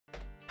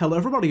Hello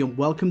everybody and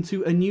welcome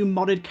to a new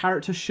modded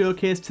character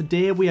showcase.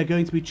 Today we are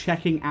going to be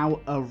checking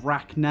out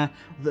ARACHNA,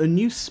 the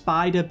new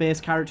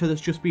spider-based character that's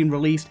just been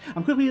released.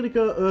 I'm quickly going to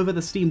go over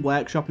the Steam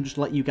Workshop and just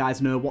let you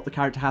guys know what the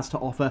character has to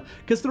offer,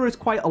 because there is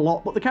quite a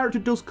lot, but the character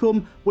does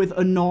come with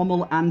a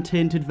normal and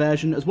tainted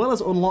version, as well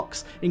as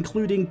unlocks,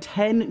 including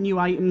 10 new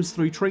items,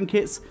 3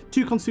 trinkets,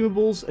 2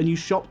 consumables, a new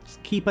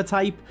shopkeeper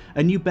type,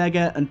 a new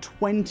beggar, and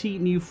 20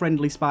 new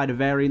friendly spider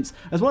variants,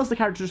 as well as the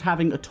character just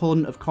having a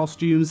ton of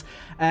costumes.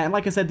 And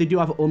like I said, they do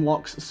have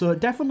unlocks, so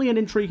definitely an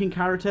intriguing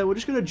character. We're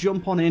just going to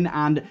jump on in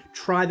and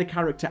try the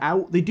character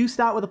out. They do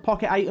start with a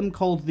pocket item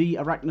called the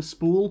ARACHNA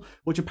spool,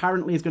 which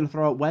apparently is going to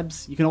throw out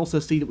webs. You can also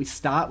see that we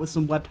start with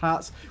some web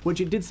parts,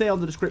 which it did say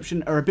on the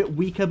description are a bit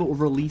weaker but will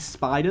release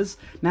spiders.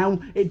 Now,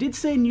 it did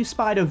say new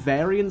spider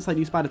variants, like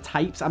new spider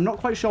types. I'm not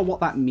quite sure what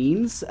that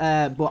means,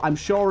 but I'm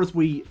sure as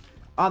we...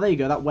 Oh, there you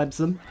go, that webs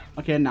them.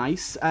 Okay,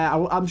 nice.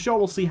 I'm sure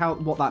we'll see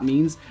what that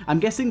means. I'm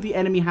guessing the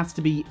enemy has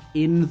to be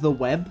in the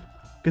web,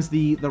 because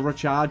the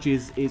recharge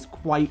is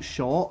quite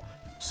short.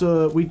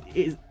 So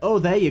oh,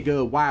 there you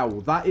go.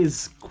 Wow, that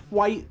is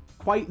quite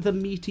the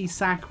meaty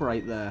sack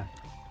right there.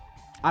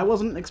 I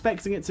wasn't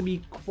expecting it to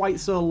be quite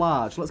so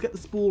large. Let's get the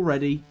spool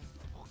ready.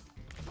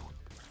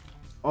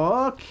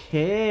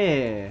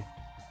 Okay.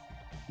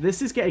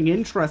 This is getting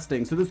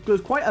interesting. So there's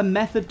quite a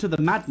method to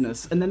the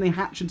madness, and then they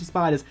hatch into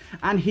spiders.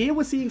 And here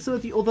we're seeing some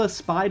of the other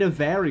spider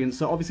variants.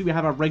 So obviously we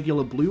have our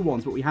regular blue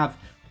ones, but we have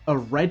a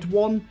red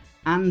one,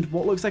 and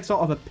what looks like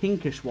sort of a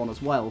pinkish one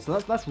as well. So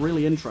that's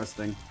really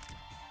interesting.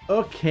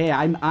 Okay,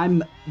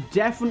 I'm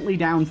definitely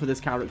down for this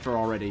character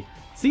already.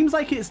 Seems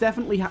like it's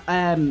definitely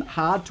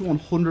hard to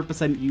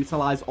 100%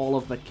 utilize all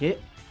of the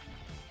kit,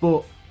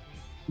 but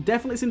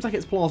definitely seems like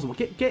it's plausible.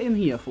 Get in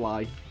here,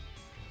 fly.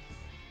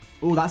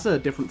 Oh, that's a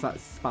different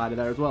spider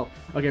there as well.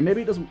 Okay,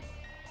 maybe it doesn't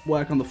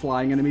work on the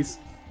flying enemies.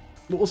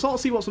 But we'll sort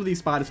of see what some of these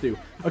spiders do.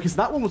 Okay, so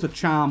that one was a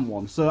charm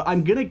one. So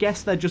I'm going to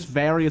guess they're just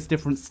various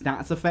different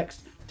stats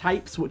effects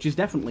types, which is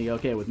definitely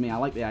okay with me. I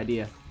like the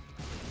idea.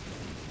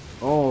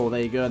 Oh,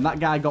 there you go. And that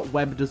guy got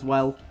webbed as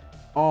well.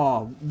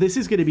 Oh, this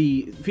is going to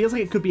be... Feels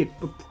like it could be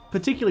a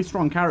particularly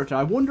strong character.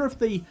 I wonder if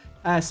the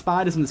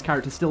spiders in this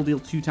character still deal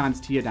 2 times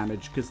tier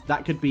damage, because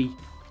that could be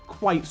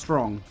quite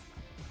strong.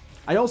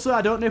 I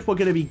don't know if we're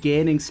going to be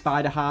gaining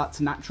spider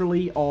hearts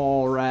naturally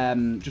or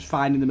just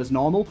finding them as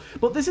normal.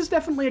 But this is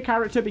definitely a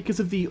character because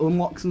of the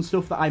unlocks and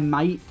stuff that I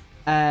might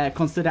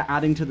consider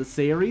adding to the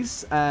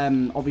series.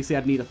 Obviously,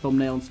 I'd need a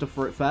thumbnail and stuff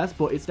for it first,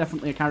 but it's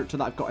definitely a character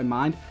that I've got in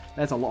mind.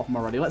 There's a lot of them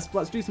already.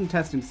 Let's do some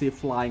testing to see if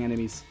flying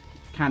enemies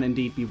can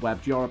indeed be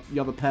webbed. You're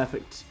the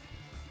perfect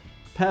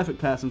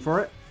person for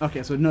it.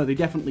 Okay, so no, they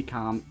definitely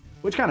can't,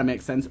 which kind of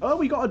makes sense. Oh,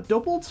 we got a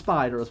doubled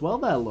spider as well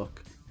there,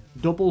 look.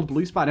 Doubled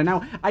blue spider.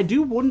 Now, I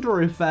do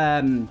wonder if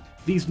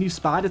these new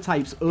spider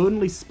types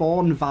only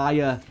spawn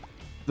via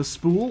the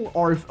spool,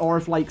 or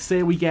if like,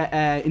 say we get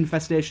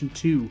Infestation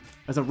 2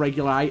 as a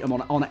regular item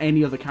on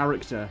any other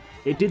character.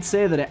 It did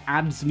say that it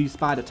adds new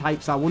spider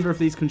types, so I wonder if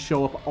these can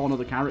show up on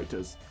other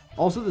characters.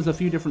 Also, there's a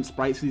few different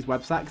sprites for these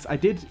web sacks. I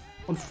did,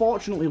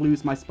 unfortunately,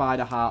 lose my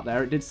spider heart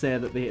there. It did say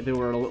that they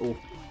were a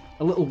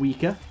little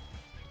weaker.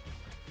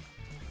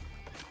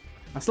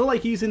 I still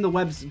like using the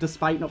webs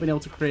despite not being able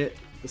to create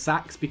the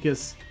sacks,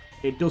 because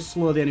it does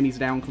slow the enemies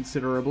down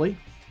considerably.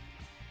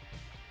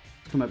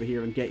 Let's come over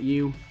here and get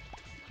you.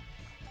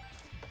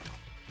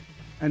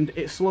 And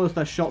it slows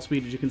their shot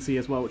speed, as you can see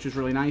as well, which is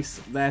really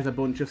nice. There's a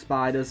bunch of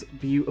spiders.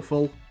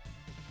 Beautiful.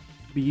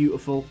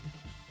 Beautiful.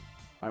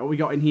 Alright, what we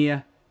got in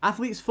here?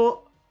 Athlete's foot.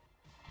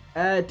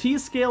 Tier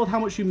scale with how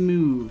much you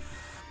move.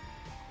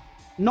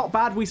 Not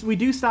bad. We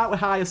do start with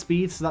higher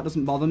speed, so that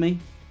doesn't bother me.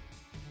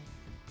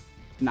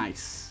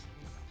 Nice.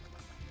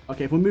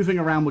 Okay, if we're moving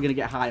around, we're going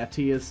to get higher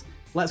tiers.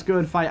 Let's go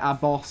and fight our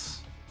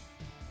boss.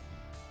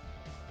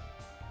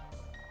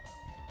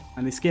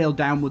 And they scale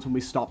downwards when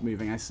we stop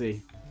moving, I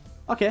see.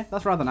 Okay,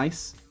 that's rather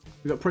nice.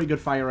 We've got pretty good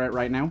fire rate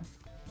right now.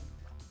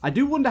 I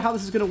do wonder how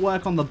this is going to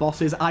work on the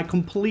bosses. I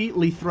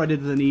completely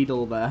threaded the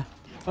needle there.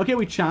 Okay,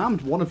 we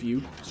charmed one of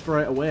you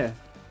straight away.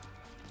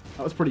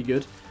 That was pretty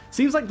good.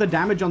 Seems like the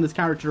damage on this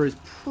character is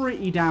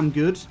pretty damn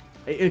good.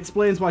 It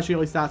explains why she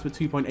only starts with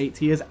 2.8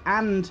 tiers,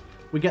 and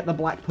we get the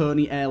black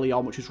pony early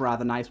on, which is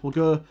rather nice. We'll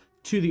go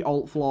to the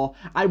alt floor.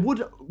 I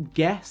would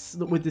guess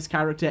that with this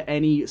character,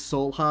 any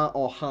soul heart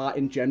or heart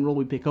in general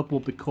we pick up will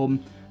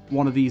become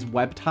one of these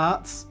webbed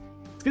hearts.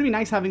 It's going to be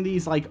nice having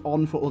these like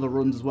on for other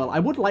runs as well. I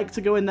would like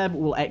to go in there, but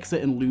we'll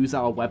exit and lose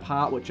our web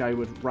heart, which I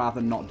would rather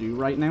not do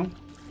right now.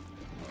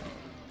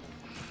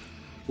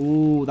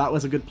 Ooh, that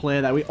was a good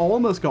play there. We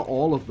almost got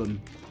all of them.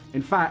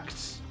 In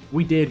fact,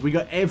 we did. We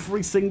got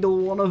every single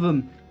one of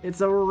them.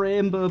 It's a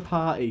rainbow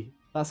party.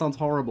 That sounds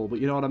horrible, but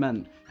you know what I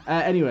meant.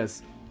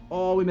 Anyways.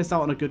 Oh, we missed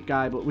out on a good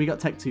guy, but we got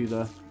Tech 2,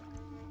 though.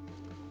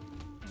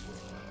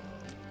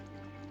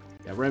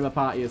 Yeah, Rainbow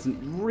Party isn't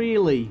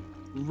really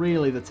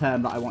the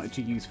term that I wanted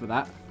to use for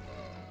that.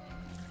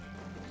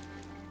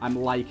 I'm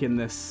liking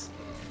this.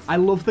 I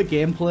love the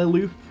gameplay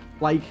loop.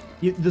 Like,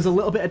 there's a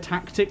little bit of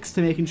tactics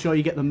to making sure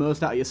you get the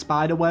most out of your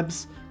spider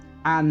webs.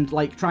 and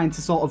like trying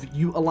to sort of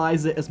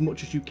utilize it as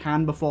much as you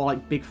can before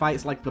like big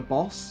fights like the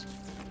boss.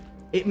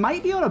 It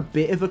might be on a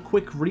bit of a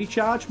quick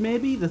recharge,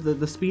 maybe.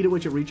 The speed at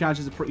which it recharges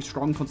is pretty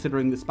strong,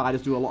 considering the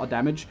spiders do a lot of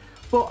damage.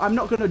 But I'm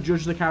not going to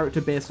judge the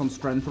character based on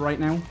strength right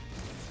now.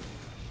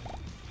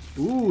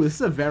 Ooh, this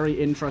is a very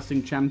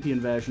interesting champion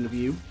version of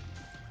you.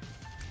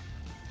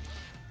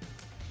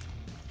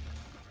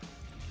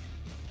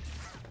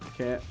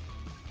 Okay.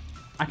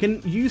 I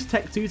can use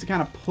Tech 2 to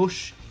kind of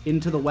push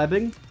into the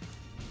webbing.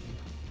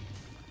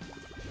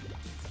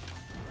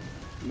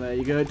 There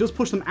you go. It does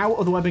push them out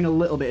of the webbing a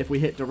little bit if we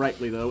hit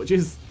directly, though, which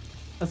is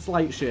a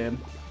slight shame.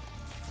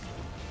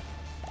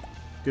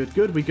 Good,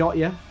 good. We got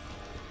you.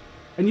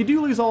 And you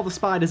do lose all the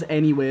spiders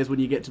anyways when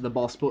you get to the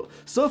boss, but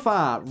so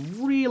far,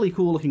 really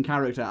cool-looking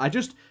character. I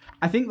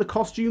think the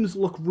costumes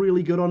look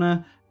really good on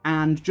her,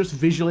 and just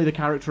visually the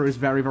character is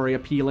very, very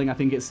appealing. I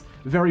think it's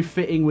very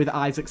fitting with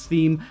Isaac's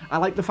theme. I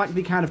like the fact that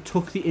he kind of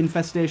took the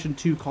Infestation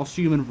 2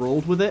 costume and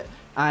rolled with it.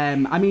 I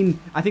mean,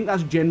 I think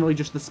that's generally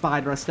just the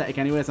spider aesthetic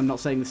anyways. I'm not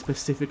saying they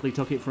specifically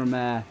took it from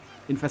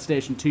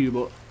Infestation 2,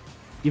 but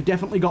you've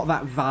definitely got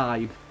that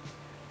vibe.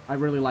 I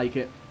really like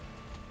it.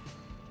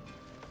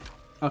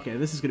 Okay,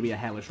 this is going to be a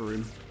hellish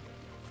room.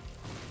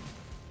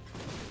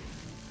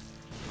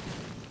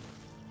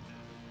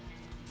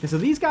 Okay, so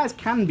these guys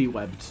can be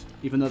webbed,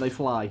 even though they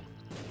fly.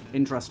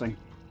 Interesting.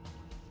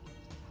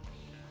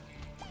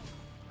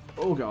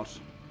 Oh, God.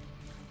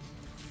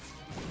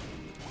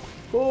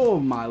 Oh,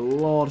 my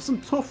lord. Some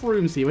tough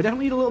rooms here. We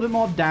definitely need a little bit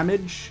more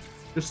damage,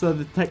 just so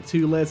the Tech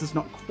 2 laser's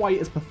not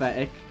quite as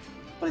pathetic.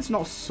 But it's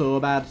not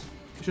so bad.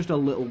 It's just a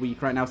little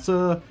weak right now.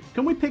 So,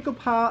 can we pick up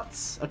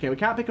hearts? Okay, we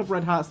can't pick up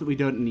red hearts that we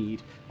don't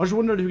need. I was just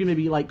wondering if we can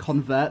maybe, like,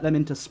 convert them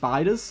into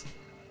spiders.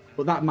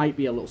 But that might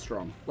be a little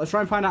strong. Let's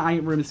try and find our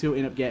item room and see what we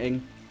end up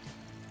getting.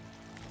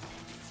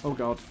 Oh,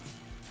 God.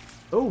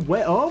 Oh,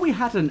 wait. Oh, we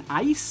had an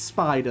ice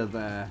spider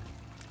there.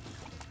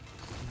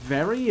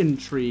 Very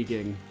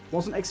intriguing.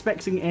 Wasn't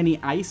expecting any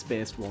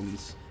ice-based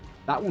ones.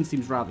 That one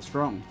seems rather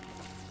strong.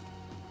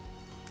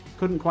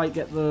 Couldn't quite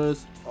get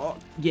those. Oh,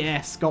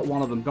 yes. Got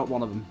one of them. Got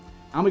one of them.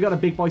 And we got a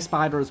big boy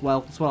spider as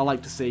well. That's what I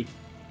like to see.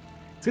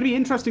 It's going to be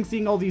interesting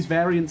seeing all these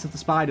variants of the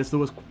spiders. There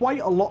was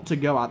quite a lot to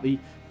go at. The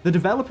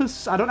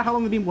developers, I don't know how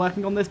long they've been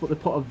working on this, but they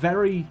put a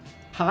very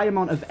high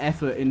amount of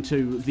effort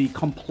into the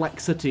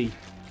complexity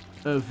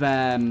of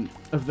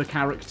the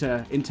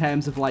character in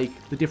terms of, like,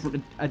 the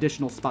different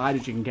additional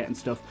spiders you can get and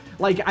stuff.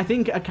 Like, I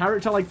think a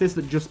character like this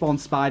that just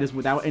spawns spiders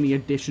without any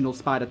additional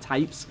spider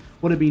types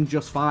would have been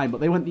just fine, but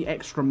they went the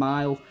extra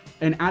mile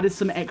and added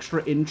some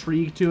extra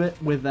intrigue to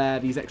it with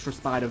these extra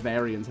spider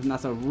variants, and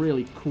that's a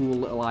really cool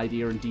little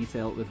idea and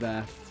detail that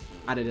they've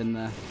added in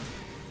there.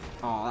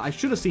 Oh, I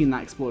should have seen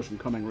that explosion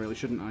coming, really,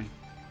 shouldn't I?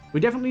 We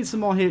definitely need some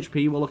more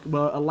HP.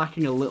 We're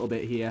lacking a little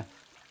bit here.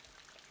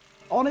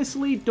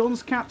 Honestly,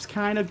 Dunce Cap's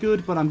kind of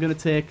good, but I'm going to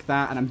take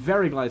that, and I'm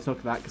very glad I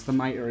took that, because the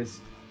Mitre is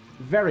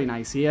very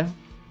nice here.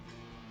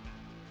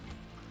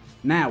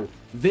 Now,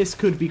 this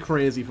could be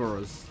crazy for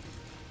us.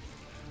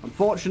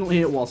 Unfortunately,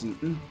 it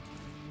wasn't.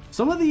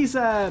 Some of these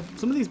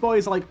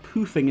boys are, like,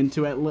 poofing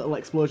into little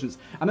explosions.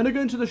 I'm going to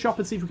go into the shop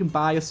and see if we can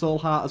buy a soul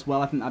heart as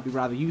well. I think that'd be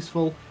rather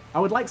useful. I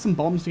would like some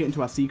bombs to get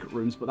into our secret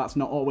rooms, but that's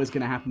not always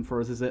going to happen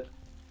for us, is it?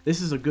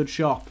 This is a good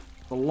shop.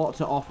 There's a lot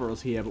to offer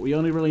us here, but we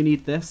only really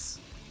need this.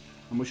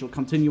 And we shall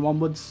continue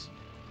onwards.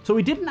 So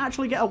we didn't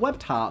actually get a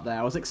webbed heart there.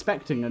 I was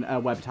expecting a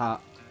webbed heart.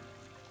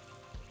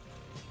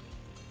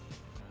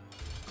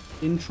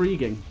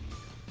 Intriguing.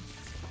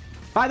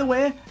 By the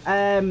way,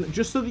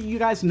 just so that you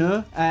guys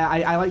know,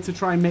 I like to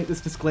try and make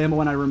this disclaimer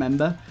when I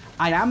remember.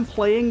 I am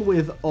playing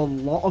with a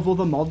lot of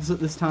other mods at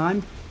this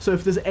time. So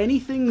if there's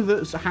anything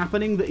that's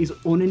happening that is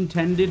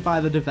unintended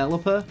by the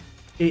developer,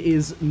 it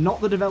is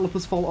not the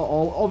developer's fault at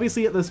all.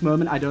 Obviously, at this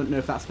moment, I don't know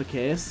if that's the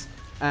case.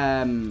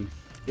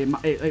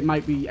 It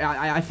might be.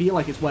 I feel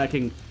like it's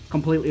working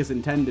completely as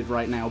intended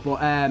right now. But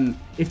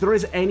if there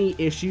is any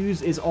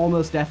issues, it's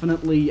almost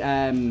definitely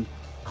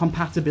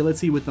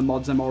compatibility with the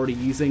mods I'm already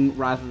using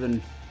rather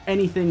than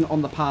anything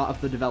on the part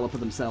of the developer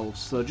themselves.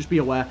 So just be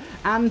aware.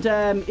 And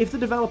if the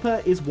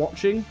developer is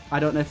watching, I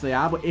don't know if they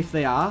are, but if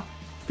they are,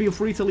 feel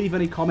free to leave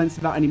any comments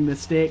about any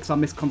mistakes or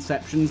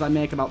misconceptions I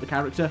make about the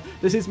character.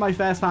 This is my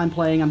first time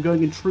playing. I'm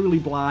going in truly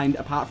blind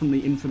apart from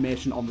the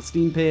information on the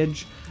Steam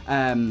page.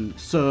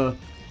 So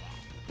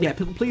yeah,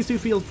 please do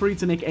feel free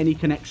to make any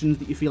connections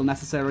that you feel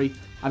necessary.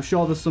 I'm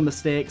sure there's some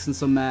mistakes and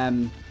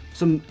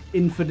some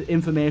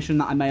information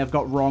that I may have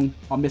got wrong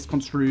or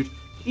misconstrued.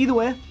 Either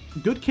way,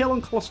 good kill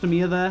on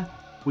Clostomia there.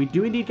 We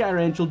do indeed get our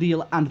Angel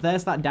deal, and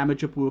there's that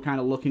damage up we were kind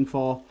of looking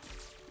for.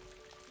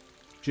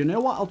 Do you know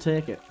what? I'll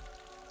take it.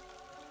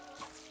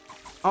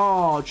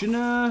 Oh, do you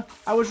know?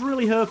 I was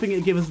really hoping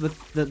it'd give us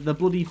the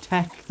bloody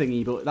tech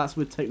thingy, but that's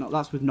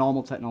with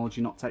normal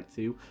technology, not Tech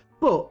 2.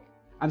 But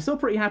I'm still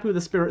pretty happy with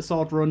the Spirit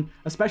Sword run,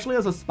 especially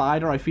as a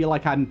spider. I feel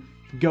like I'm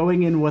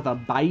going in with a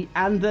bite,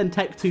 and then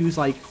Tech 2's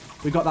like,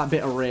 we got that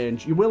bit of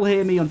range. You will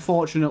hear me,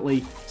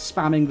 unfortunately,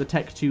 spamming the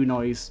Tech 2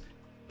 noise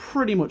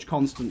pretty much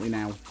constantly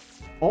now.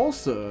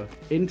 Also,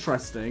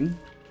 interesting,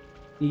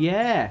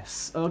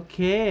 Yes.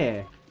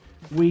 Okay.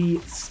 We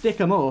stick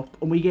them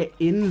up and we get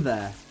in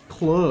there.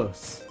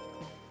 Close.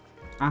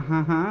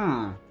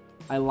 Ah-ha-ha.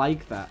 I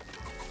like that.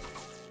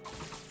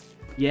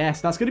 Yes,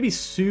 that's going to be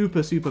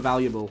super, super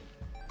valuable.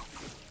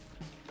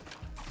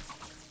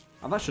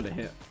 Oh, that should have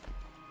hit.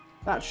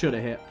 That should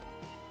have hit.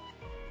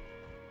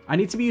 I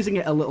need to be using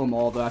it a little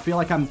more, though. I feel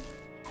like I'm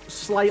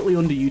slightly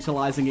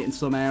underutilizing it in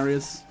some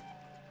areas.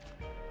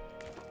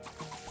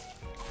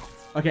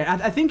 Okay,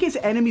 I think it's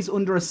enemies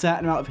under a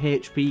certain amount of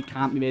HP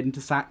can't be made into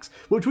sacks,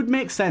 which would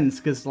make sense,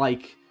 because,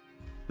 like,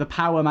 the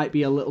power might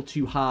be a little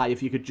too high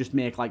if you could just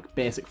make, like,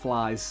 basic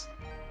flies.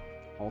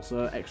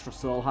 Also, extra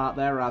soul heart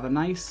there, rather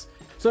nice.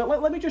 So,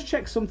 let me just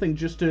check something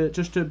just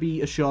to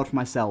be assured for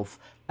myself.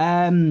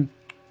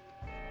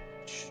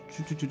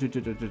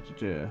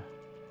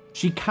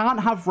 She can't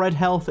have red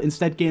health,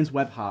 instead gains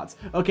web hearts.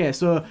 Okay,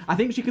 so I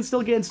think she can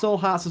still gain soul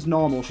hearts as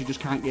normal, she just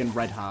can't gain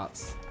red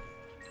hearts.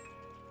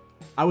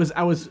 I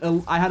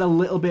had a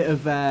little bit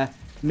of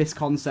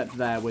misconcept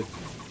there with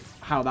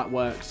how that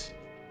works.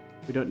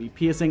 We don't need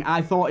piercing.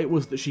 I thought it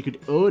was that she could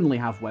only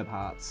have web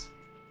hearts.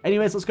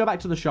 Anyways, let's go back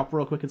to the shop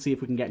real quick and see if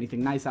we can get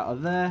anything nice out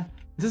of there.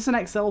 Is this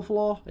an XL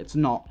floor? It's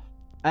not.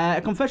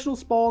 Confessional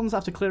spawns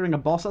after clearing a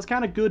boss. That's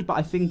kind of good, but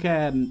I think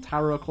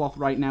tarot cloth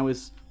right now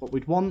is what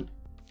we'd want.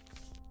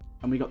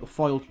 And we got the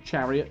foiled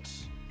chariot.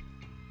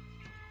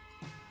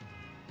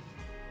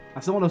 I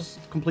still want to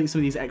complete some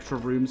of these extra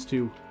rooms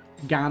to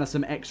garner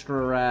some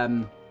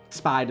extra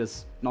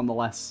spiders,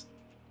 nonetheless.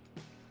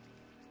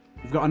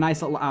 We've got a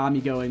nice little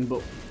army going,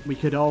 but we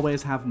could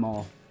always have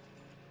more.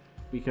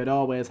 We could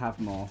always have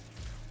more.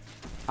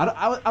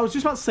 I was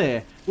just about to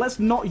say, let's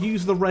not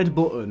use the red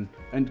button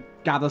and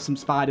gather some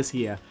spiders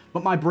here.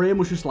 But my brain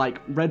was just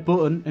like, red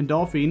button,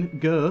 endorphin,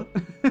 go.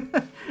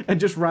 And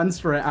just ran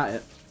straight at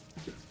it.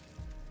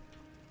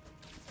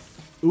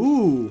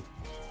 Ooh.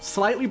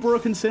 Slightly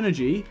broken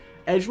synergy.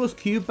 Edgeless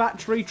cube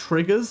battery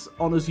triggers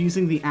on us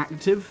using the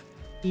active,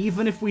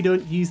 even if we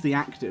don't use the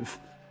active.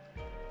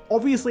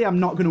 Obviously, I'm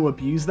not going to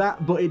abuse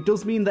that, but it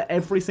does mean that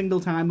every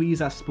single time we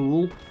use our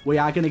spool, we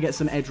are going to get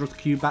some Edgeless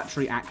cube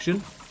battery action,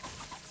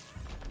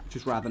 which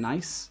is rather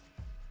nice.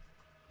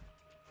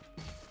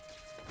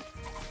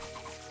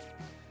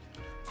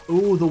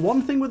 Ooh, the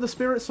one thing with the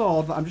Spirit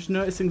Sword that I'm just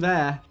noticing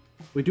there,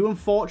 we do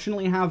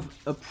unfortunately have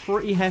a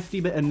pretty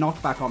hefty bit of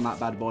knockback on that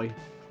bad boy.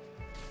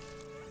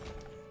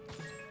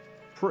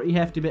 Pretty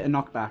hefty bit of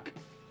knockback.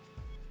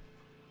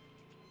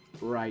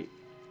 Right.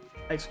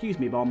 Excuse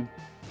me, bomb.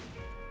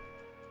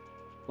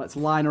 Let's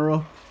line her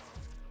up.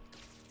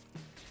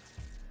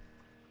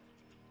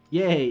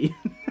 Yay.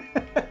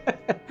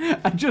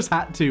 I just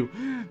had to.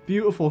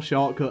 Beautiful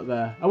shortcut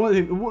there. I want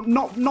to,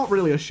 not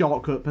really a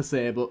shortcut per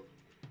se, but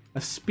a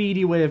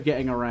speedy way of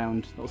getting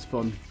around. That was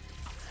fun.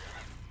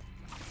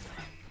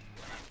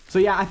 So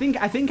yeah, I think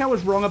I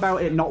was wrong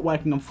about it not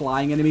working on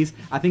flying enemies.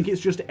 I think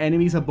it's just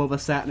enemies above a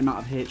certain amount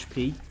of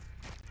HP.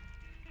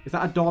 Is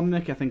that a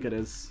Dormic? I think it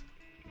is.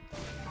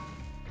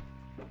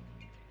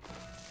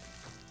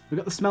 We've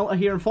got the smelter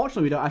here.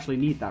 Unfortunately, we don't actually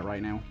need that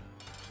right now.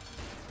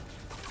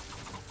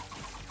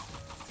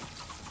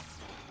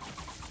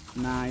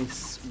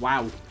 Nice.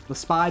 Wow. The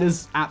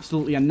spiders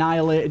absolutely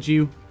annihilated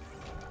you.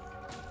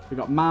 We've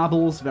got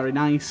marbles. Very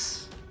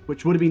nice.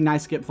 Which would have been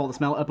nice to get before the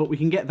smelter, but we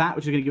can get that,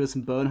 which is going to give us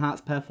some burn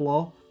hearts per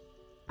floor.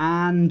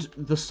 And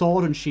the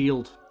sword and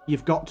shield.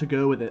 You've got to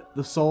go with it.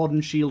 The sword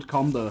and shield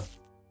combo.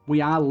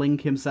 We are Link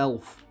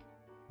himself.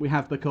 We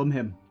have become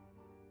him.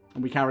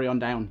 And we carry on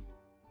down.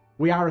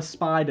 We are a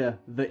spider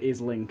that is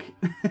Link.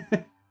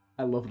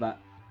 I love that.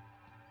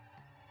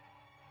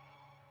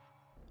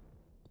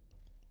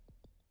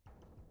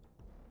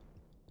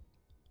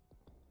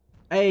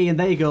 Hey, and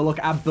there you go. Look,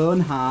 our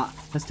burn heart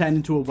has turned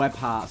into a web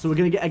heart. So we're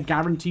going to get a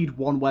guaranteed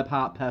 1 web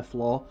heart per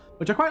floor,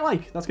 which I quite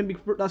like. That's going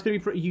to be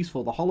pretty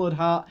useful. The hollowed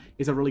heart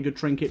is a really good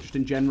trinket just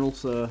in general,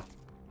 so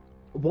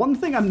one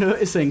thing I'm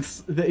noticing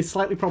that is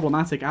slightly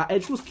problematic, our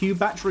Edgeless cube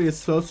battery is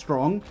so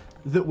strong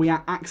that we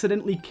are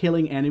accidentally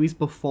killing enemies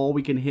before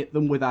we can hit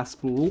them with our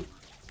spool.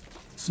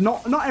 It's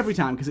not every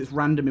time, because it's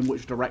random in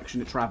which direction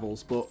it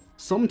travels, but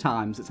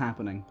sometimes it's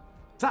happening.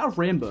 Is that a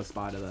rainbow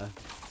spider there?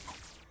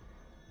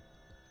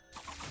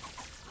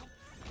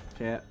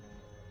 Okay.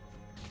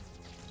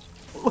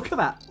 Look at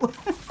that.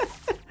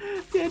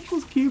 The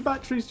Edgeless cube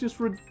battery is just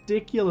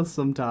ridiculous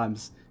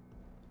sometimes.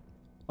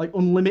 Like,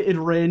 unlimited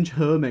range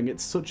homing.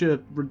 It's such a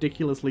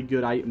ridiculously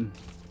good item.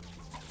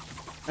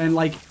 And,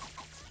 like,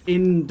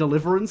 in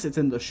Deliverance, it's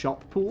in the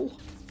shop pool.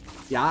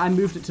 Yeah, I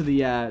moved it to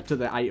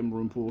the item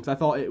room pool, because I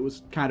thought it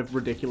was kind of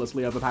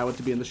ridiculously overpowered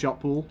to be in the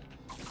shop pool.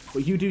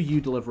 But you do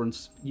you,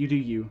 Deliverance. You do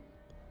you.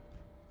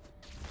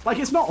 Like,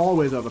 it's not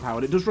always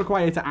overpowered. It does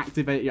require you to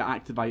activate your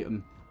active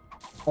item.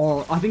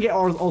 Or, I think it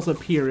also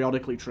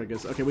periodically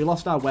triggers. Okay, we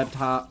lost our webbed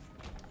heart.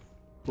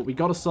 But we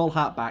got a soul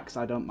heart back, so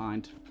I don't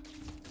mind.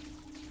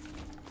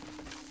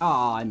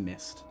 Ah, I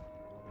missed.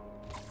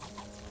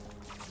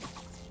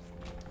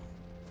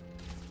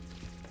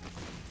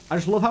 I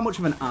just love how much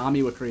of an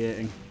army we're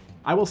creating.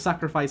 I will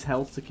sacrifice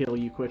health to kill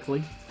you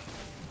quickly.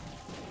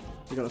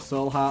 We got a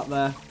soul heart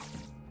there.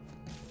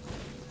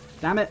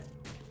 Damn it.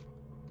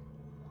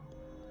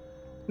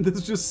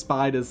 There's just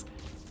spiders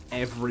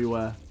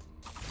everywhere.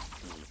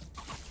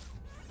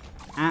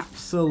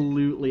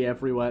 Absolutely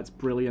everywhere. It's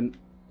brilliant.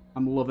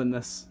 I'm loving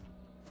this.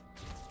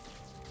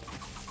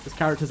 This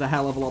character's a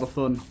hell of a lot of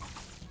fun.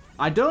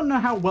 I don't know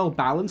how well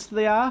balanced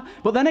they are,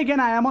 but then again,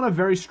 I am on a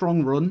very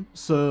strong run,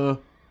 so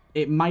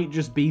it might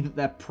just be that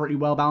they're pretty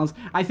well balanced.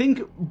 I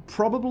think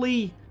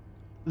probably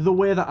the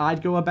way that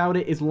I'd go about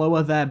it is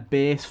lower their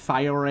base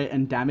fire rate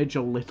and damage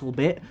a little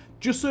bit,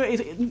 just so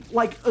it's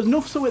like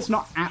enough so it's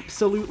not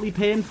absolutely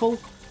painful,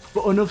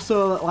 but enough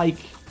so that like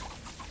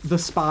the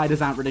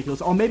spiders aren't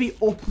ridiculous. Or maybe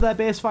up their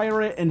base fire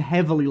rate and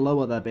heavily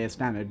lower their base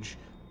damage.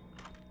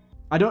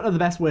 I don't know the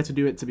best way to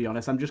do it, to be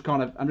honest. I'm just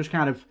kind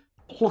of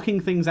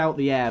plucking things out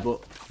the air,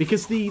 but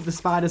because the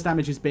spider's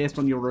damage is based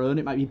on your own,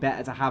 it might be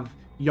better to have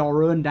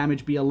your own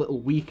damage be a little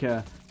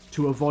weaker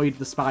to avoid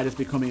the spiders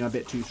becoming a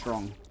bit too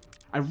strong.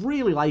 I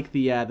really like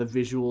the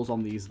visuals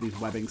on these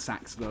webbing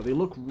sacks, though. They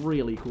look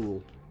really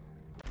cool.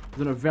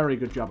 They've done a very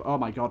good job. Oh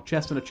my god,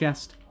 chest in a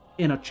chest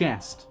in a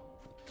chest.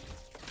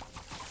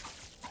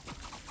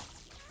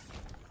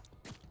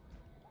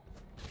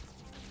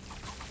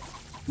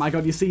 My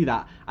god, you see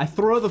that? I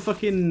throw the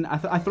fucking...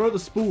 I throw the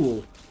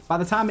spool. By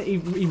the time it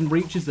even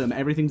reaches them,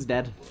 everything's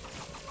dead.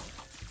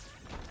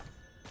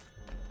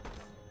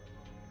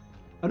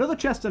 Another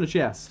chest in a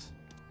chest.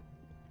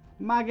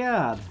 My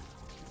god.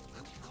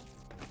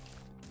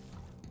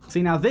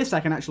 See, now this I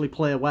can actually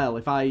play well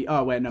if I...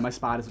 Oh, wait, no, my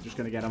spiders are just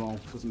going to get them all.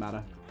 Doesn't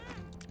matter.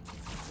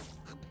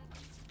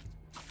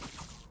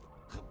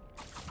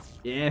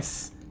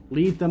 Yes.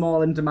 Lead them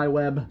all into my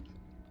web.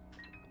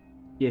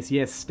 Yes,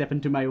 yes, step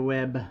into my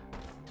web.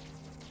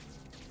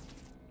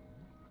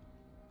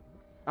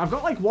 I've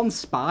got like one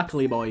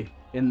sparkly boy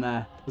in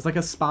there. There's like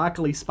a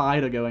sparkly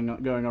spider going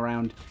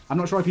around. I'm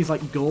not sure if he's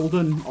like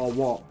golden or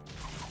what.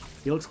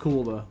 He looks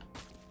cool though.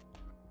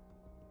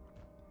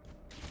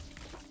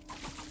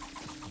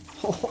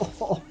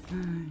 Oh,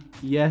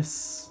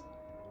 yes.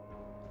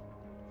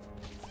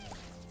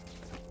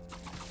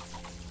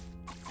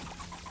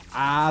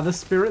 Ah, the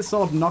spirit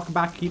sword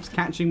knockback keeps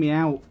catching me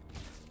out.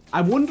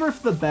 I wonder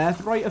if the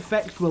birthright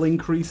effect will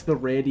increase the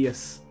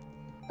radius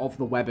of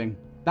the webbing.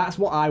 That's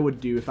what I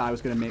would do if I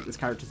was going to make this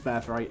character's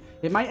birthright.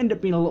 It might end up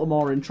being a little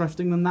more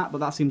interesting than that, but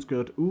that seems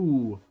good.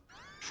 Ooh.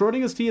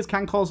 Schrodinger's tears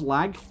can cause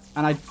lag,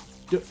 and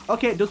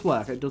okay, it does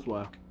work. It does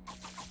work. I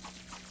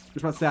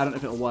was about to say I don't know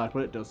if it'll work,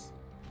 but it does.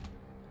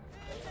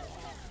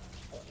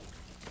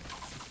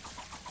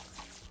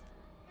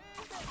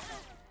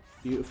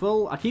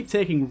 Beautiful. I keep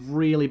taking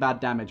really bad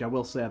damage, I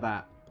will say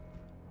that.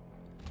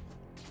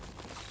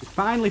 We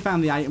finally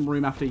found the item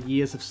room after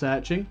years of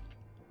searching.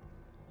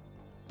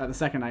 The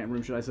second item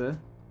room, should I say.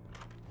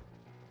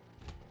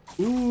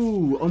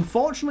 Ooh,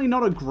 unfortunately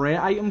not a great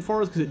item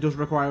for us because it does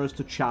require us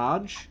to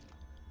charge.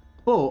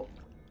 But...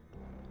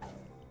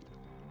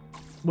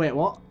 Wait,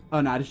 what? Oh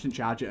no, I just didn't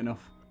charge it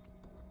enough.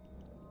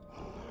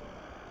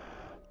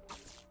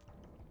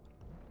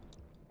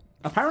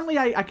 Apparently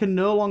I can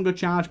no longer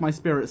charge my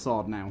spirit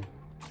sword now.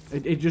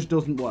 It just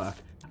doesn't work.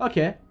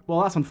 Okay,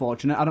 well that's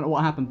unfortunate. I don't know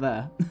what happened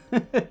there.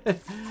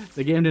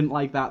 The game didn't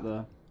like that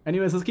though.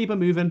 Anyways, let's keep it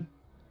moving.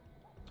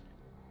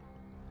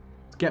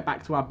 Let's get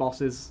back to our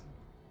bosses.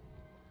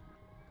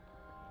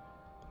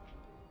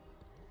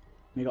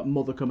 We got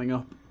Mother coming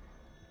up.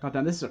 God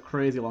damn, this is a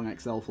crazy long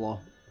XL floor.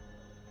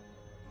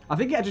 I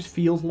think it just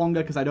feels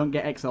longer because I don't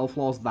get XL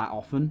floors that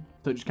often.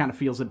 So it just kind of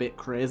feels a bit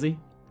crazy.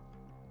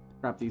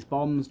 Grab these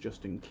bombs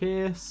just in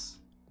case.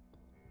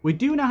 We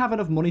do now have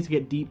enough money to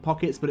get deep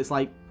pockets, but it's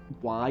like,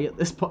 why at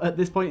this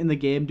point in the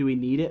game do we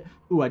need it?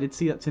 Ooh, I did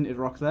see that tinted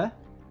rock there.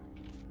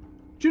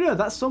 Do you know,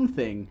 that's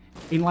something.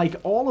 In like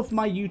all of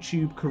my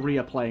YouTube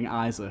career playing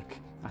Isaac,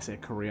 I say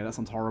career, that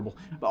sounds horrible,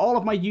 but all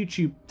of my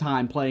YouTube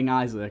time playing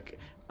Isaac,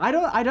 I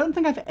don't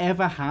think I've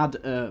ever had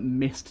a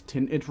missed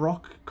tinted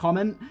rock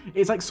comment.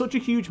 It's like such a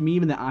huge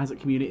meme in the Isaac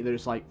community that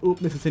it's like, oh,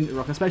 missed tinted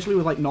rock, especially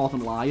with like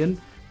Northern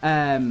Lion.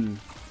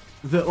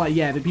 That like,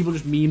 yeah, that people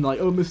just meme like,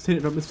 oh, missed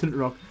tinted rock, missed tinted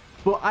rock.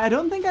 But I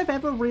don't think I've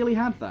ever really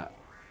had that.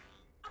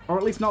 Or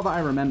at least not that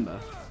I remember.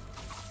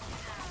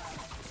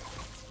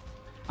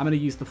 I'm going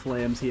to use the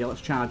flames here.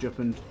 Let's charge up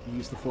and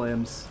use the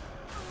flames.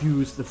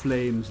 Use the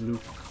flames,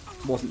 Luke.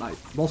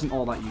 Wasn't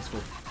all that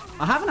useful.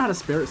 I haven't had a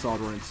spirit sword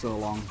run in so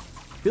long.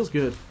 Feels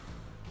good.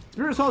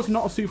 Spirit sword's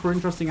not a super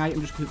interesting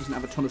item just because it doesn't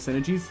have a ton of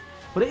synergies.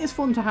 But it is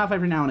fun to have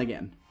every now and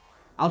again.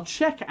 I'll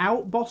check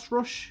out Boss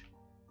Rush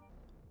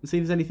and see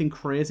if there's anything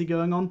crazy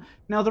going on.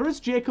 Now, there is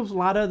Jacob's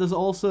Ladder. There's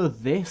also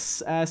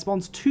this.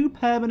 Spawns 2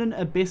 permanent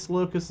Abyss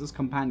Locusts as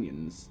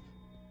companions.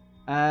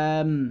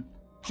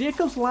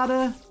 Jacob's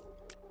Ladder.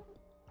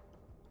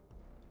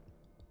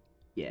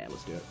 Yeah,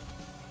 let's do it.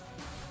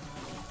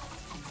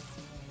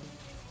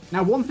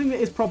 Now, one thing that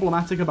is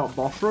problematic about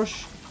Boss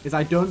Rush is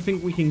I don't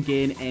think we can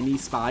gain any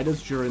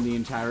spiders during the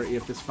entirety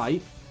of this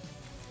fight.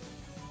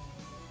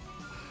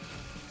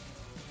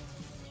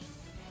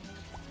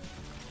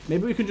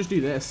 Maybe we can just do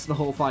this the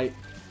whole fight.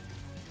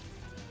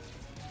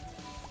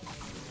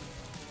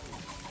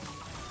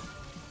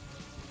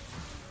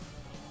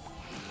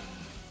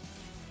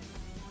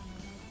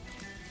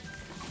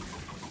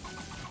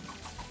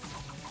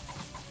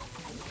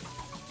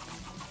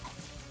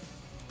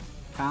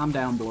 Calm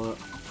down, bloat.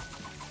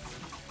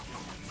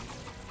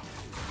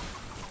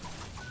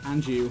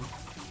 And you.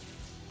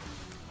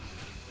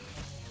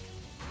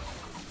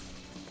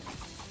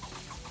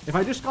 If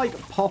I just, like,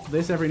 pop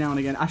this every now and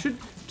again, I should...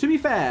 To be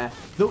fair,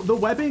 the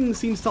webbing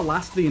seems to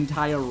last the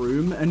entire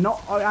room, and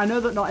not... I know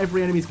that not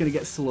every enemy is going to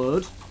get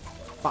slowed,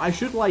 but I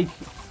should, like,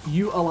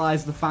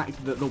 utilize the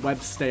fact that the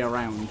webs stay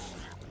around.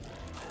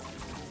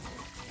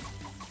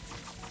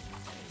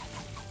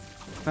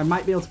 I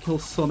might be able to kill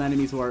some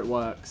enemies where it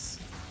works.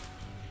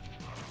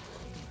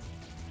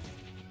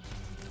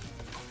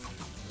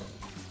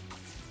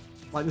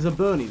 Like, there's a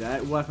Bernie there.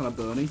 It worked on a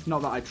Bernie.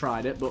 Not that I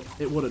tried it, but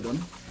it would have done.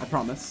 I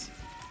promise.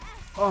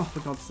 Oh,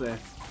 for God's sake.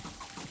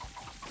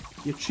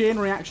 Your chain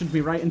reactioned me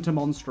right into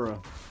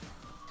Monstro.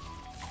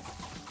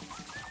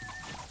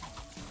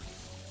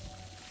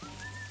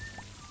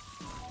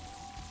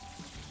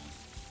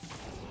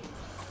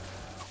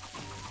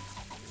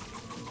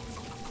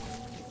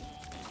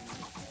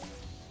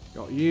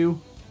 Got you.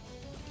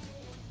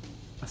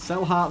 A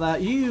cell heart there.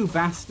 You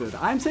bastard.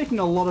 I'm taking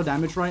a lot of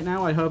damage right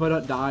now. I hope I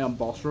don't die on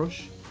boss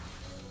rush.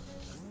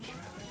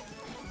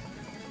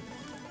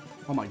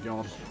 Oh my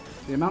god.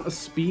 The amount of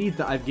speed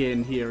that I've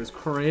gained here is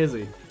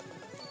crazy.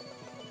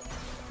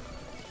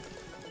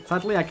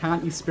 Sadly, I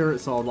can't use Spirit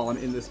Sword while I'm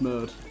in this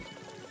mode.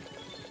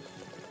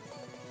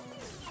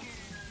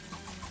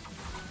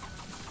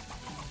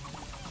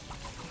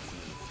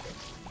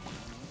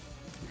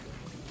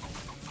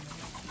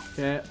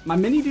 Okay, my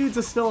mini dudes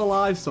are still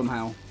alive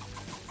somehow.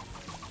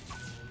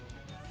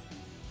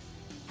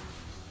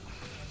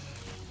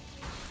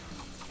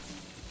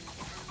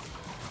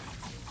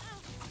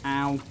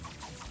 Ow.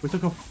 We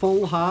took a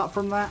full heart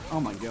from that? Oh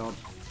my god.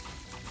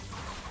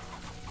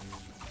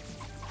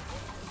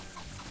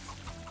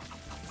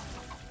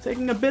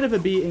 Taking a bit of a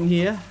beating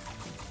here.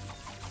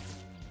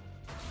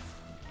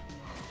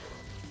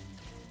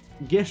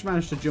 Gish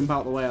managed to jump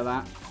out the way of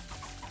that.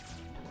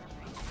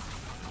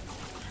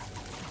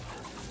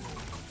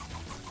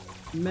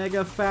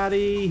 Mega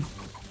fatty.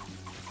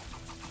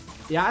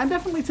 Yeah, I'm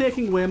definitely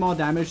taking way more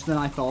damage than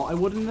I thought I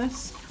would in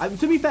this.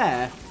 To be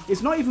fair,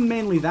 it's not even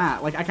mainly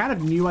that. Like, I kind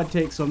of knew I'd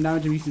take some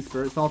damage using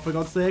Spirit Sword, for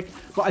God's sake.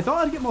 But I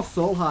thought I'd get more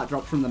Soul Heart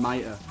drops from the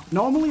Mitre.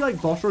 Normally, like,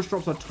 Boss Rush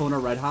drops a ton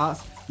of Red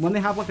Hearts. When they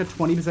have, like, a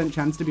 20%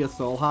 chance to be a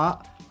Soul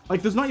Heart.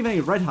 Like, there's not even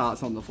any Red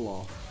Hearts on the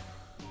floor.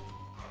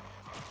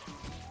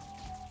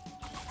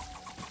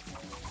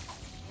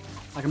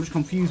 Like, I'm just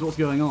confused what's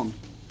going on.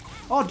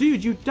 Oh,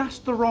 dude, you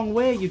dashed the wrong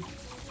way, you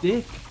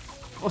dick.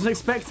 I wasn't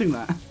expecting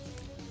that.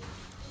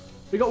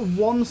 We got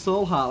one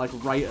Soul Heart,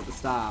 like, right at the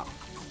start.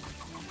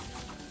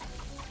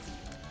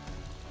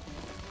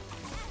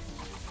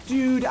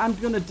 Dude, I'm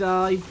gonna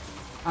die.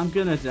 I'm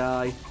gonna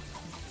die.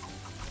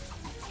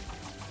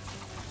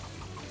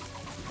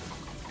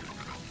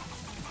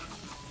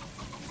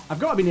 I've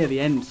got to be near the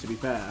end, to be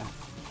fair.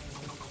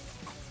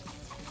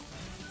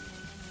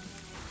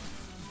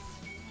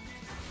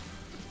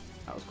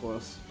 That was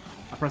close.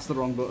 I pressed the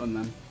wrong button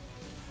then.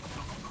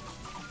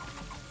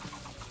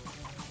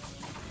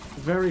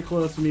 Very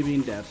close to me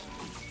being dead.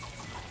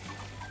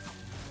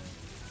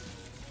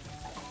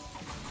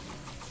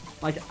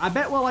 Like, I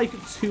bet we're like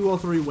 2 or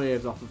 3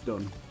 waves off of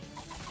done.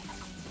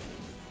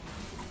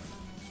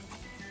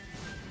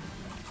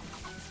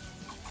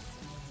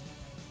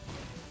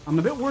 I'm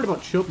a bit worried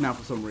about Chubb now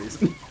for some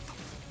reason.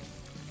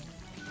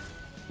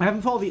 I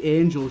haven't fought the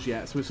Angels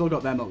yet, so we've still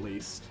got them at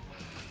least.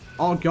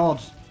 Oh god.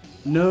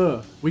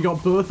 No. We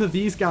got both of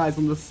these guys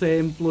on the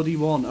same bloody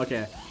one.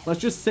 Okay,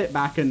 let's just sit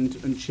back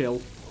and chill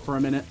for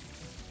a minute.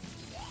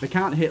 They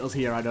can't hit us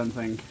here, I don't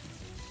think.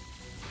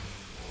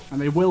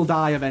 And they will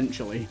die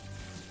eventually.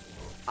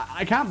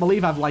 I can't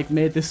believe I've, like,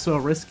 made this so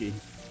risky.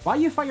 Why are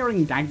you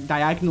firing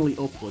diagonally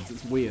upwards?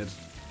 It's weird.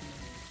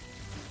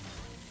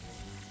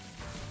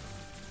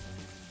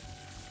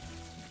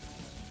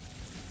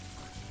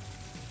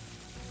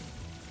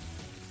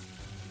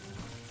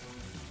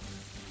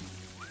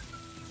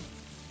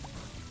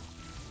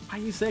 Why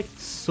are you taking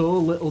so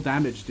little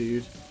damage,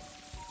 dude?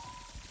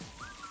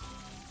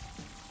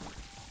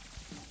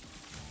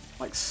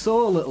 Like,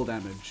 so little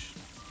damage.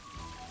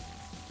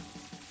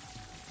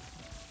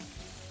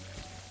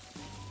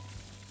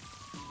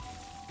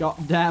 God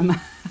damn.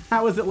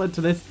 How has it led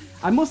to this?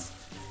 I must...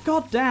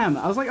 God damn.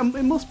 I was like,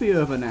 it must be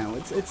over now.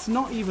 It's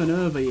not even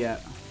over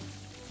yet.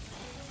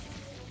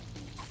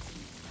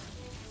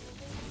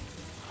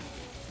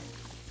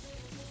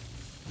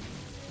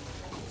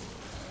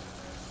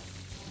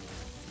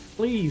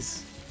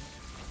 Please.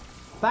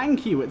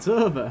 Thank you. It's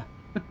over.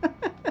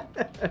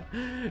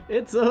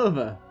 It's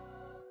over.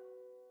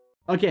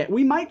 Okay,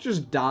 we might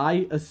just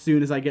die as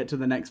soon as I get to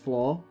the next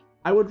floor.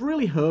 I would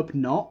really hope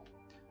not.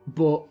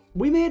 But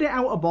we made it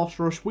out of Boss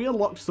Rush. We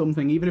unlocked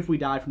something. Even if we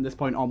die from this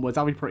point onwards,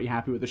 I'll be pretty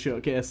happy with the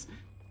showcase.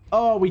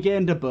 Oh, we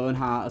gained a Burn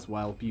Heart as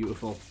well.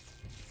 Beautiful.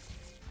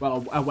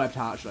 Well, a Webbed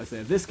Heart, should I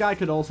say. This guy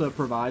could also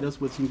provide us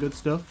with some good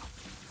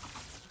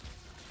stuff.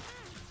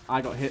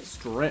 I got hit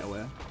straight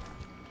away.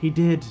 He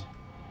did.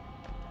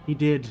 He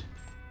did.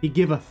 He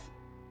giveth.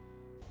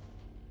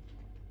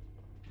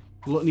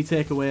 Gluttony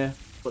takeaway.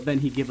 but then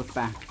he giveth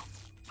back.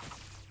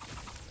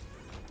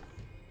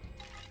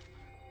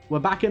 We're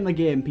back in the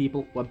game,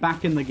 people. We're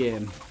back in the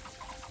game.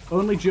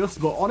 Only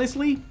just, but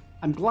honestly,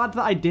 I'm glad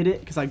that I did it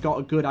because I got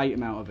a good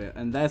item out of it.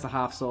 And there's a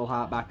half soul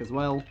heart back as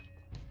well.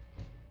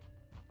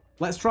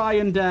 Let's try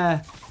and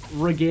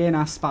regain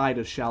our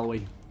spiders, shall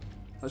we?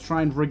 Let's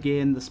try and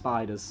regain the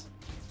spiders.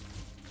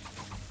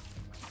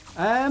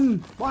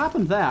 What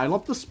happened there? I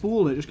lobbed the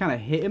spool and it just kind of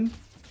hit him.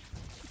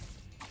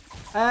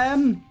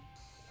 I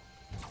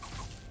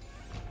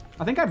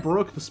think I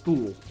broke the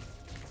spool.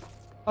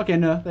 Okay,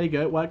 no, there you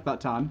go. It worked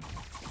that time.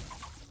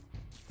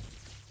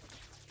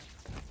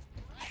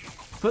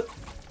 But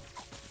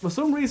for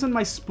some reason,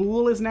 my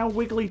spool is now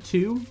wiggly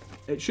too.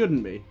 It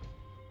shouldn't be.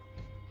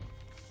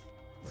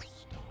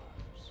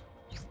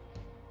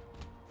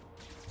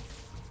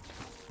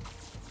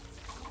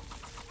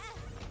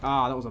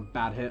 Ah, that was a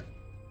bad hit.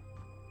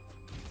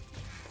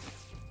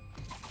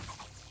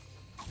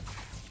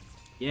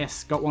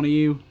 Yes, got one of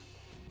you.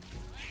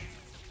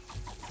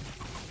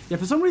 Yeah,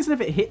 for some reason,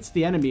 if it hits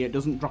the enemy, it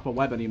doesn't drop a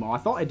web anymore. I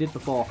thought it did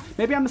before.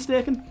 Maybe I'm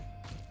mistaken.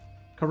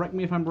 Correct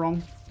me if I'm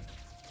wrong.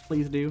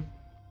 Please do.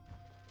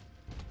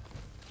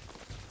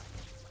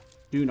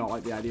 Do not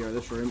like the idea of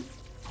this room.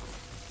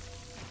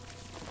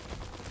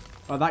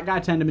 Oh, that guy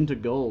turned him into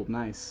gold.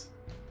 Nice.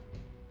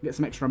 Get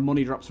some extra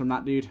money drops from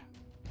that dude.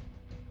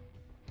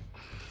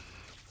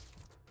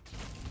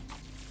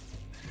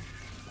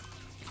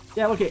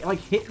 Yeah, look, it like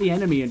hit the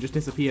enemy and just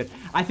disappeared.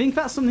 I think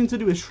that's something to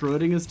do with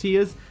Schrodinger's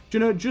tears. Do you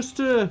know, just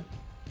to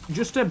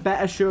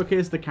better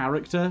showcase the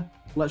character,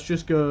 let's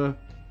just go...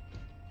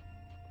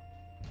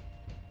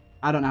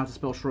 I don't know how to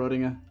spell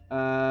Schrodinger.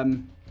 I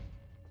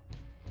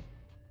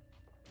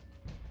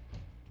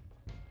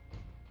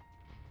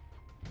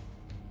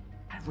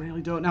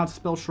really don't know how to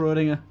spell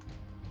Schrodinger.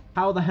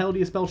 How the hell do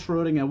you spell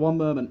Schrodinger? One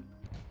moment.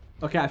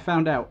 Okay, I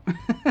found out.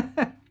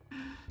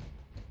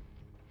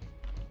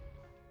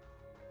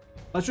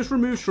 Let's just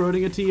remove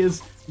Schrodinger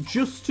tears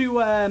just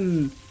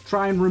to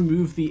try and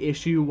remove the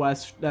issue where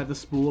the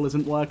spool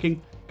isn't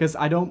working. Because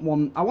I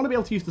want to be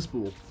able to use the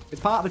spool. It's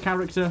part of the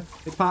character.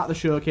 It's part of the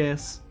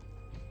showcase.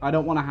 I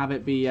don't want to have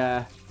it be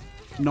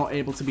not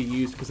able to be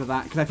used because of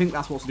that. Because I think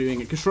that's what's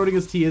doing it. Because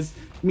Schrodinger's tears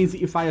means that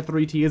you fire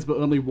 3 tears, but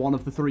only one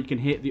of the 3 can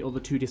hit. The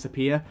other 2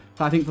 disappear.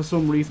 So I think for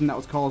some reason that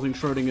was causing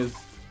Schrodinger's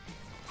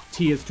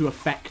tears to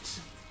affect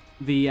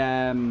the...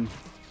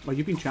 well,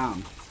 you've been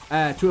charmed.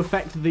 To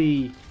affect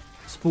the...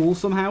 spool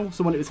somehow,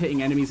 so when it was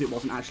hitting enemies it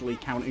wasn't actually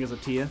counting as a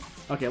tier.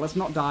 Okay, let's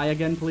not die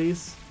again,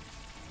 please.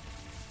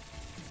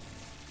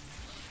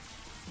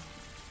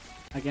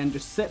 Again,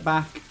 just sit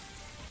back.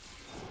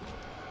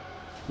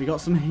 We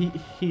got some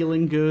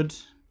healing good.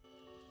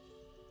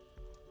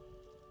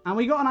 And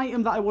we got an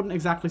item that I wouldn't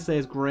exactly say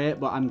is great,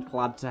 but I'm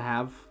glad to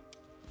have.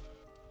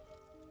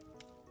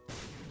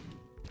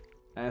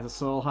 There's a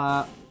soul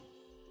heart.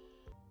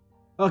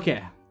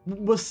 Okay.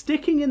 We're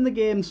sticking in the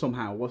game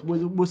somehow.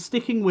 We're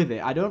sticking with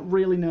it. I don't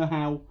really know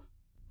how,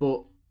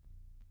 but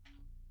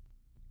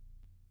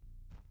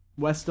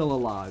we're still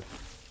alive.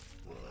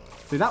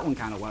 See, that one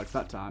kind of works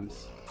that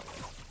times.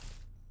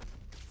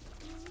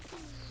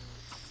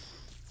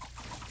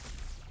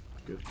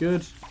 Good,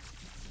 good.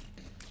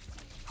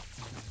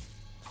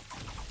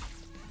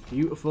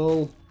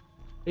 Beautiful.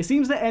 It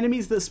seems that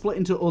enemies that split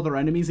into other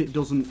enemies, it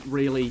doesn't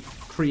really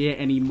create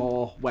any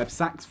more web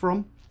sacks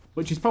from.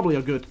 Which is probably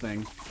a good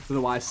thing.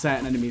 Otherwise,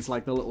 certain enemies,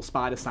 like the little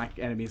spider sack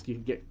enemies, you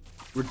can get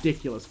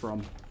ridiculous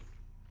from.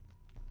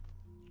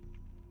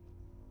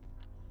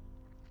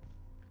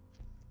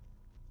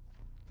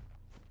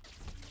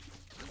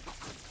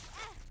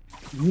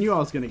 Knew I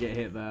was going to get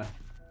hit there.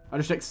 I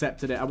just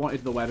accepted it. I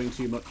wanted the webbing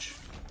too much.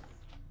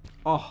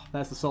 Oh,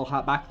 there's the soul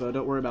hat back, though.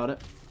 Don't worry about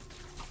it.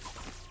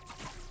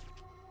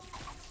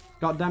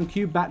 Goddamn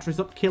cube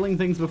batteries up killing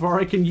things before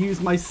I can use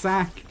my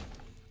sack.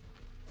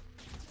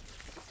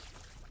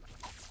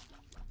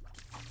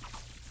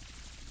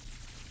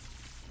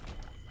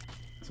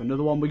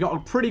 Another one. We got a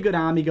pretty good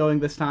army going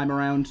this time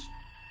around.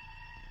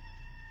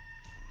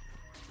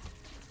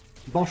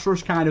 Boss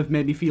rush kind of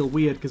made me feel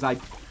weird because I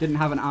didn't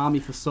have an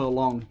army for so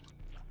long.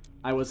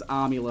 I was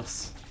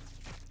armyless.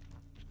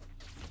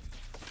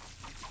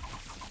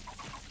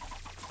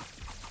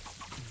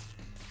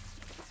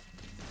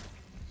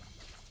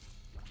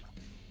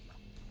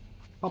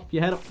 Pop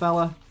your head up,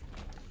 fella.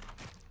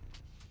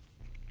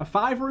 A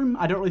 5 room?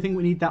 I don't really think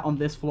we need that on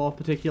this floor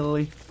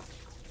particularly.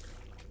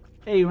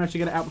 Hey, we managed to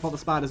get it out before the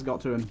spiders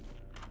got to him.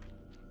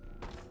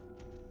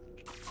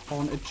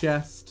 Haunted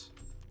chest.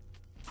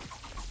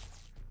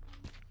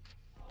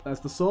 There's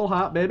the soul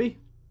heart, baby.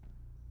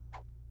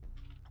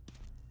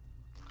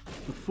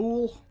 The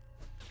fool.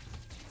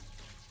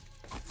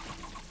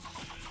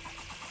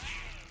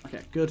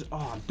 Okay, good.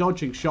 Oh, I'm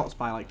dodging shots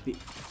by like the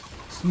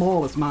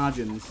smallest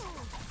margins.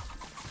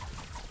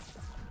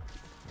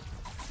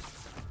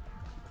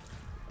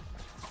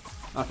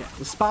 Okay,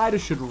 the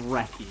spiders should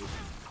wreck you.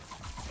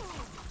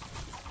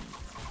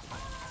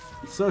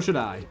 So should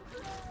I.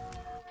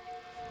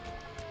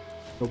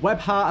 The web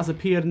heart has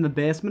appeared in the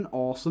basement.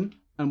 Awesome.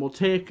 And we'll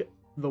take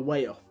the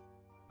way up.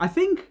 I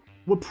think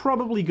we're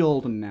probably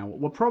golden now.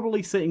 We're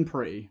probably sitting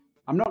pretty.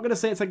 I'm not going to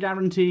say it's a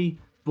guarantee,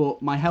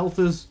 but my health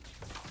has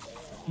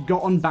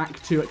gotten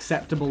back to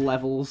acceptable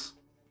levels.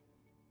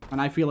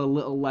 And I feel a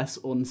little less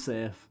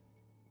unsafe.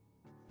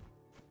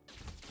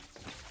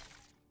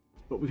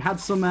 But we've had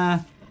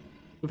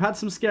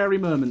some scary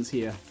moments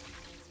here.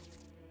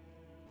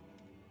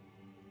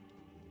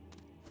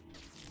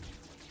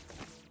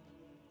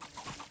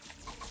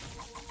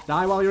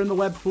 Die while you're in the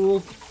web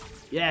pool.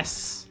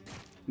 Yes.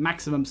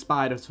 Maximum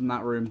spiders from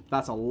that room.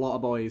 That's a lot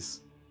of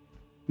boys.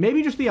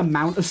 Maybe just the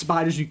amount of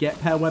spiders you get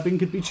per webbing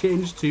could be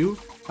changed too.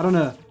 I don't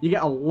know. You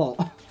get a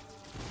lot.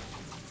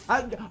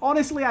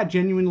 Honestly, I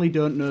genuinely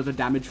don't know the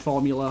damage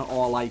formula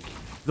or like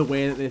the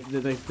way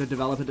that the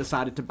developer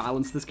decided to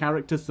balance this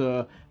character,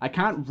 so I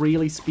can't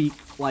really speak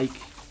like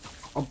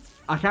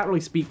I can't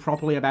really speak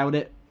properly about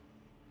it.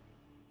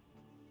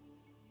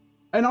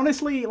 And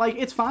honestly, like,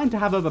 it's fine to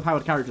have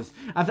overpowered characters.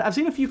 I've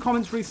seen a few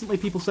comments recently,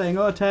 people saying,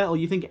 oh, Turtle,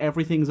 you think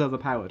everything's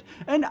overpowered.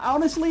 And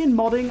honestly, in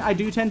modding, I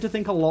do tend to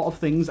think a lot of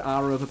things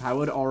are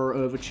overpowered or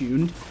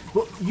overtuned.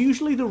 But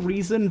usually the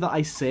reason that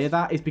I say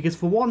that is because,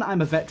 for one,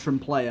 I'm a veteran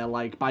player.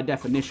 Like, by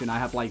definition, I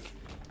have, like,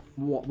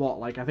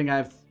 like, I think I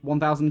have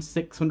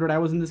 1,600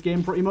 hours in this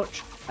game, pretty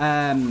much.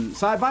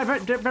 So by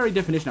very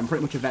definition, I'm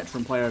pretty much a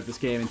veteran player of this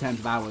game in terms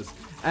of hours.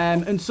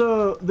 And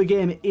so the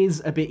game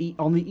is a bit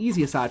on the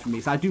easier side for me,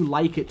 so I do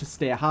like it to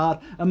stay hard,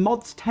 and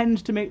mods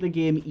tend to make the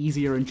game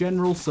easier in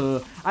general,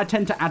 so I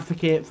tend to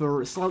advocate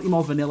for slightly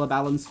more vanilla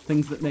balance,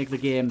 things that make the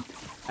game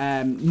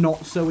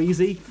not so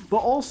easy, but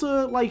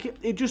also, like,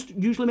 it just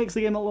usually makes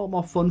the game a lot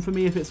more fun for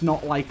me if it's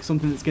not, like,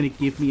 something that's going to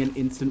give me an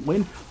instant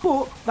win,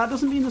 but that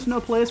doesn't mean there's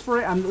no place for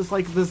it, and there's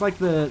like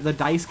the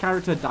DICE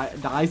character,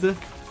 Isaac,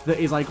 that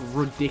is, like,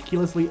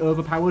 ridiculously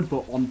overpowered,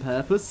 but on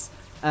purpose,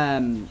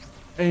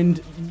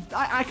 and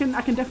I can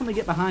definitely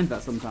get behind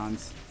that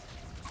sometimes.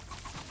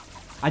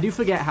 I do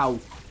forget how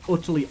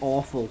utterly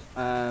awful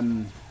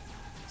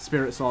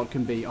Spirit Sword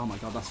can be. Oh my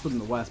god, that stood in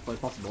the worst place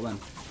possible then.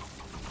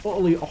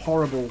 Utterly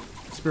horrible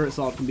Spirit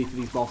Sword can be for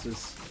these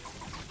bosses.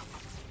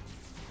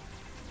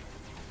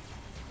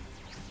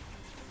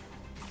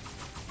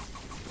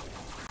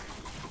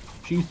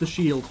 She's the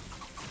shield.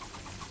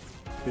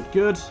 Good,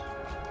 good.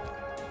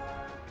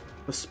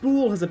 The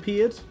spool has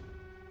appeared.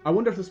 I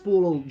wonder if the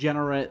spool will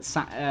generate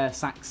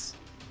sacks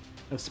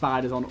of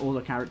spiders on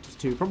other characters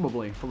too.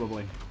 Probably,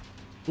 probably.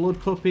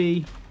 Blood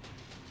puppy.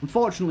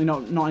 Unfortunately,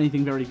 not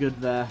anything very good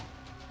there.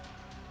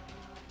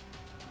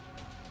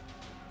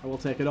 I will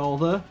take it all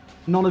though.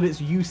 None of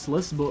it's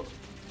useless, but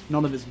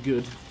none of it's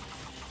good.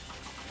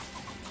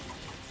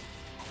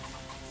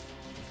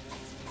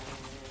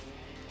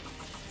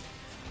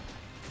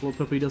 Blood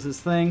puppy does his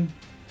thing.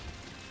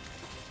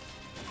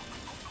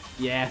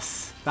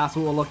 Yes, that's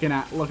what we're looking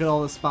at. Look at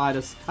all the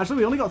spiders. Actually,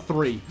 we only got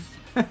 3.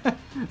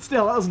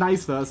 Still, that was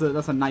nice though.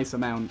 That's a nice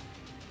amount.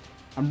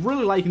 I'm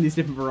really liking these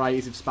different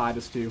varieties of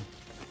spiders too.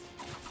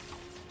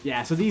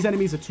 Yeah, so these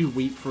enemies are too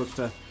weak for us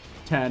to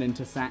turn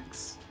into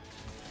sacks.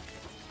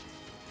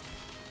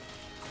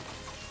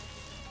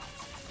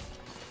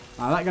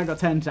 That guy got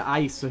turned into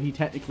ice, so he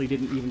technically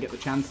didn't even get the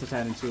chance to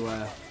turn into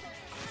a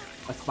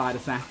spider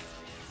sack.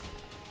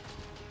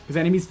 Because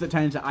enemies that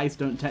turn into ice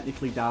don't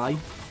technically die.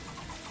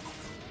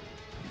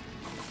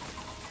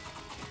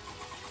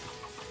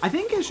 I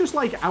think it's just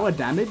like our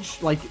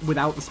damage, like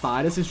without the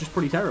spiders, is just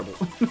pretty terrible.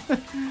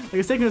 Like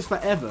it's taking us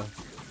forever.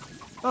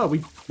 Oh,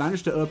 we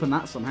managed to open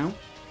that somehow.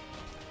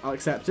 I'll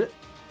accept it.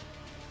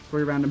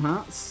 3 random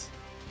hearts.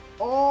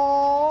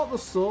 Oh, the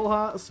soul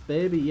hearts,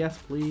 baby. Yes,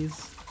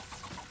 please.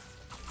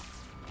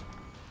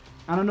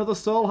 And another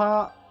soul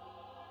heart.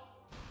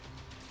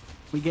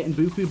 We getting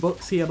buku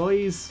bucks here,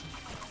 boys.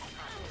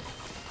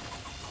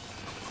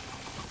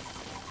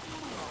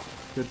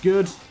 Good,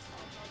 good.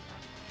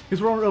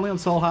 Because we're only on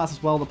soul hearts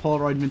as well, the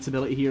Polaroid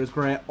invincibility here is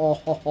great. Oh,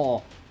 ho,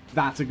 ho.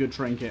 That's a good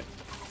trinket.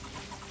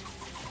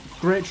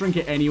 Great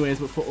trinket anyways,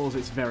 but for us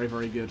it's very,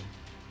 very good.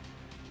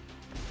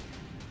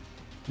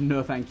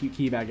 No thank you,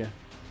 Keybagger.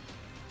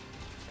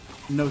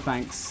 No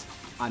thanks.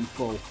 I'm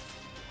full.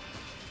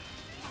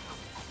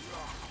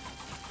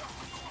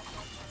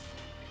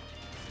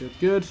 Good,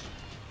 good.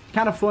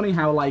 Kind of funny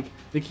how, like,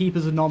 the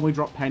keepers would normally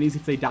drop pennies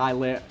if they die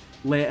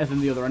later than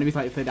the other enemies,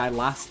 like if they die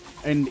last.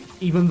 And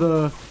even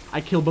though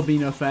I killed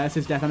Bombino first,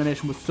 his death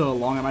animation was so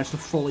long, I managed to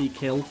fully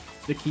kill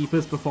the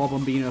keepers before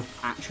Bombino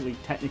actually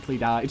technically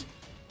died.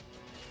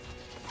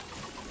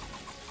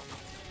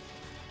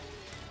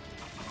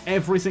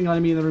 Every single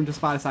enemy in the room to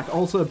spider sack.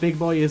 Also, Big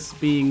Boy is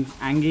being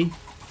angry.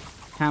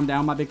 Calm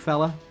down, my big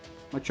fella.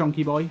 My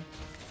chunky boy.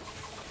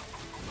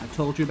 I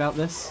told you about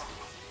this.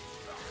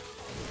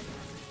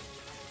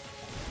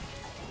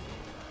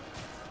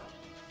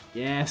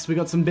 Yes, we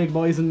got some big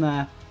boys in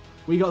there.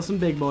 We got some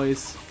big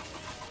boys.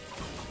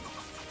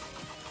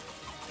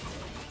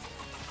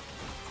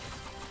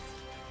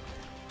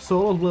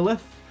 Soul of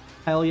Lilith.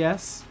 Hell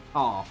yes.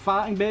 Aw,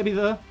 farting baby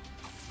though.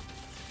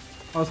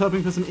 I was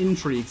hoping for some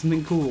intrigue,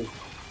 something cool.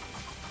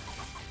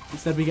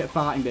 Instead we get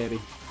farting baby.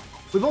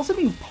 We've also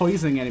been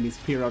poisoning enemies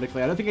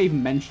periodically. I don't think I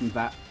even mentioned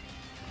that.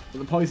 But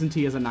the poison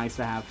tears are nice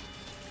to have.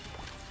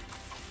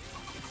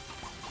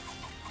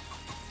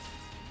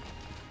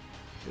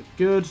 Good,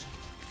 good.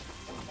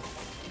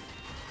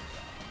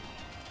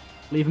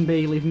 Leave him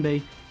be, leave him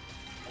be.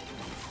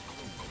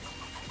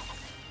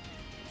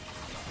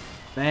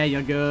 There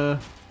you go.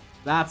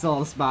 That's all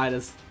the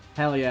spiders.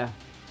 Hell yeah.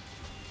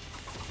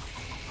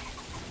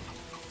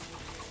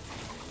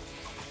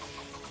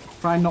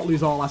 Try and not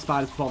lose all our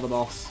spiders before the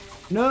boss.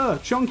 No,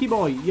 Chunky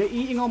Boy, you're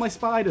eating all my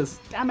spiders.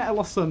 Damn it, I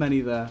lost so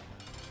many there.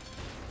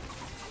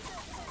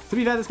 To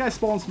be fair, this guy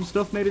spawned some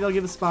stuff. Maybe they'll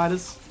give us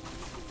spiders.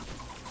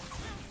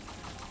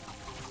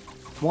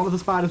 One of the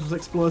spiders was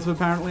explosive,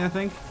 apparently, I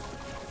think.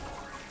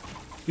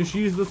 Just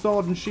use the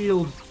sword and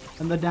shield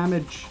and the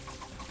damage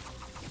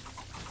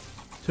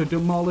to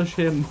demolish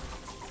him.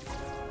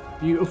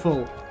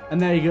 Beautiful. And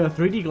there you go.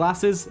 3D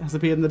glasses has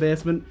appeared in the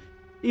basement.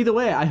 Either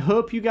way, I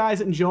hope you guys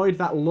enjoyed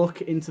that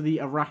look into the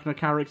Arachna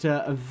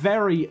character. A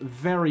very,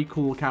 very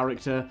cool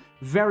character.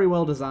 Very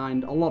well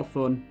designed. A lot of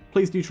fun.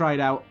 Please do try it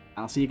out.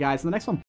 I'll see you guys in the next one.